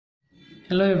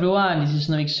Hello everyone, this is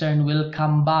Noixer and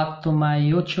welcome back to my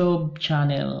YouTube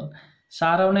channel.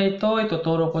 Sa araw na ito,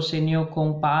 ituturo ko sa inyo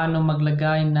kung paano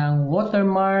maglagay ng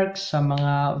watermark sa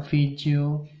mga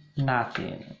video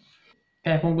natin.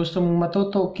 Kaya kung gusto mong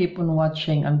matuto, keep on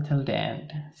watching until the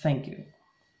end. Thank you.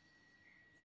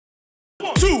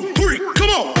 1, 2, 3,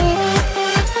 come on!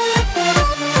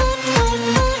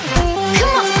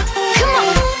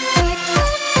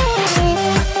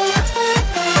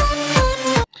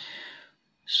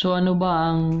 So ano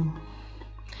ba ang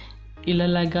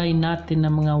ilalagay natin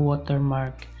ng mga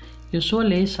watermark?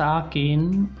 Usually sa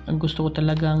akin, ang gusto ko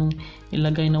talagang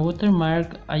ilagay na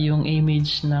watermark ay yung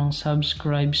image ng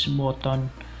subscribes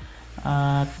button.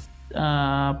 At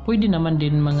pwede naman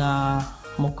din mga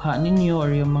mukha ninyo or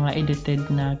yung mga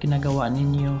edited na ginagawa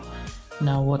ninyo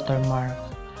na watermark.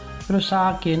 Pero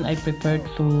sa akin, I prefer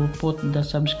to put the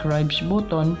subscribes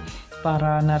button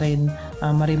para na rin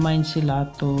ma-remind sila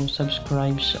to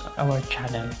subscribe sa our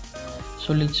channel. So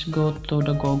let's go to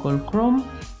the Google Chrome.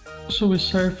 So we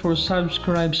search for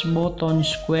subscribes button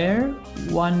square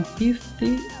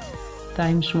 150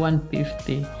 times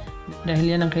 150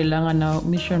 dahil yan ang kailangan na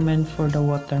measurement for the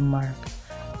watermark.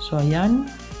 So ayan,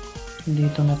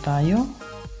 dito na tayo.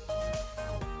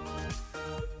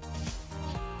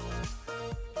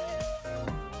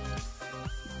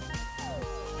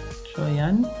 So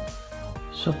ayan.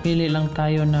 So, pili lang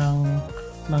tayo ng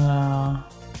mga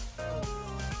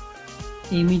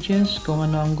images kung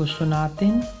ano ang gusto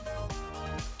natin.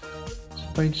 So,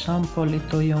 for example,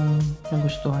 ito yung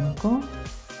nagustuhan ko.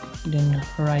 Then,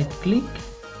 right click.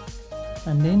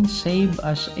 And then, save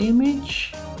as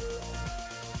image.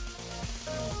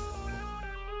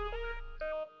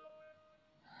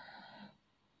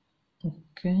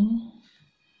 Okay.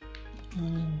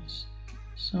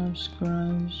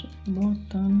 Subscribe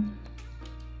button.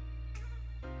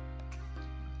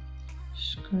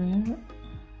 Square.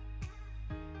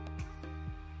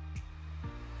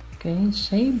 Okay,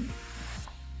 save.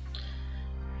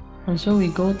 And so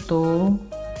we go to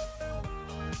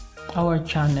our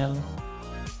channel.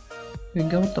 We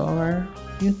go to our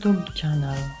YouTube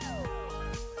channel.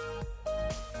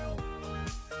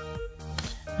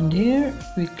 And here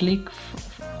we click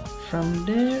from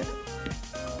there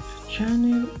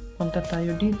channel. Punta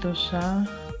tayo dito sa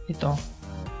ito.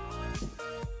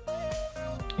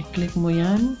 I-click mo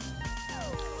yan.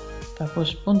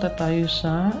 Tapos punta tayo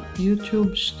sa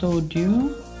YouTube Studio.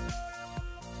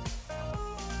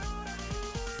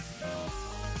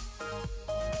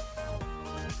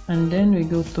 And then we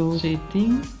go to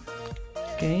setting.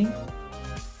 Okay.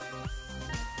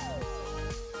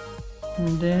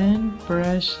 And then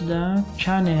press the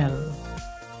channel.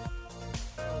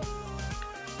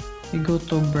 We go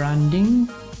to branding.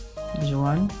 This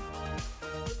one.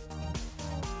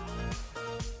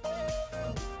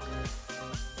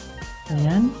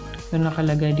 Ayan, yung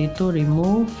nakalagay dito,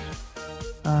 remove,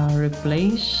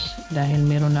 replace, dahil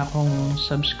meron akong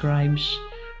subscribes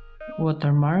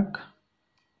watermark.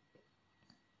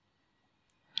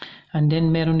 And then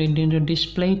meron din dito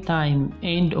display time,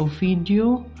 end of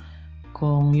video,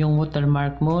 kung yung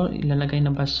watermark mo ilalagay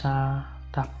na ba sa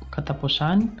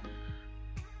katapusan.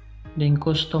 Then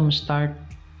custom start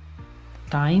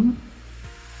time,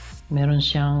 meron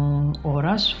siyang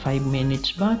oras, 5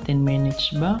 minutes ba, 10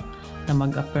 minutes ba, na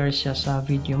mag-appear siya sa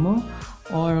video mo,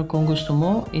 or kung gusto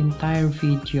mo entire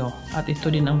video, at ito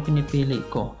din ang pinipili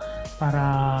ko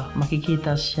para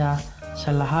makikita siya sa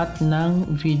lahat ng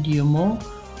video mo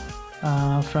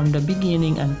from the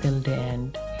beginning until the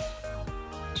end.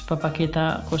 So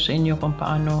papakita ko sa inyo kung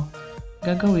paano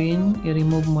gagawin.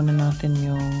 I-remove muna natin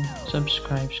yung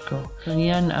subscribes ko. So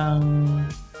yan ang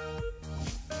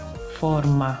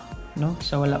forma, no?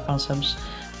 So wala pang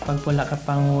pag wala ka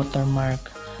pang watermark.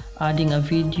 Adding a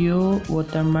video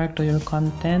watermark to your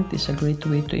content is a great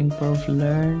way to improve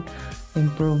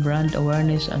brand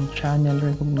awareness and channel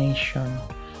recognition.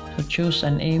 So choose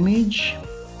an image.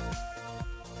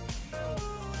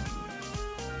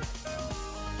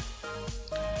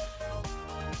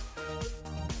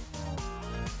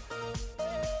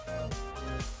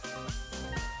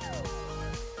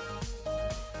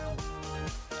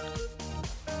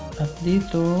 At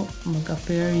dito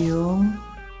mag-appear yung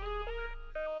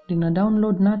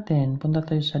dina-download natin. Punta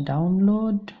tayo sa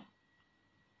download.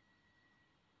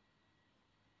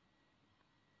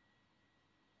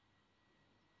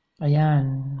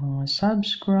 Ayan, mga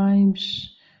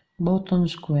subscribes button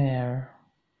square.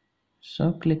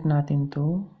 So, click natin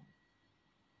to.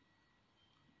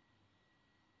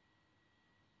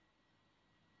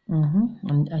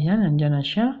 Ayan, andyan na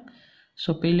siya.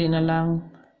 So, pili na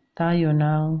lang tayo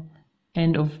ng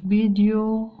end of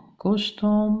video,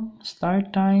 custom,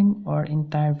 start time, or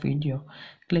entire video.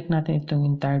 Click natin itong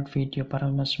entire video para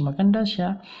mas maganda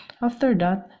siya. After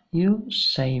that, you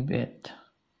save it.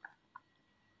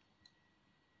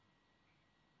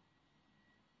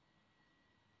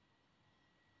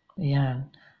 Ayan.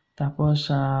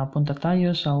 Tapos, punta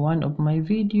tayo sa one of my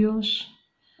videos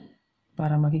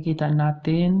para makikita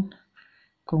natin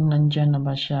kung nandyan na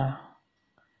ba siya.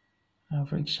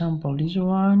 For example, this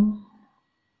one.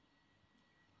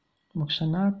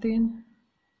 Buksan natin.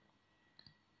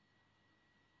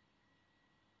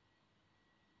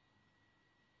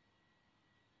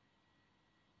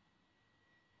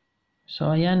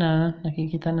 So, ayan na.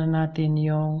 Nakikita na natin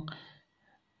yung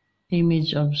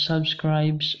image of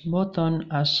subscribes button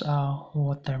as a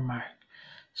watermark.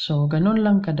 So, ganun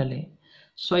lang kadali.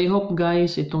 So, I hope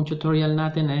guys, itong tutorial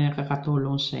natin ay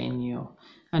nakakatulong sa inyo.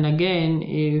 And again,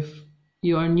 if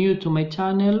you are new to my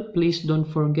channel, please don't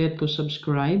forget to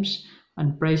subscribe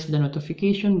and press the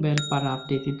notification bell para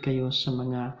updated kayo sa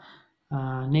mga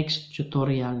next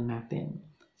tutorial natin.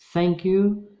 Thank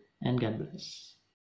you and God bless.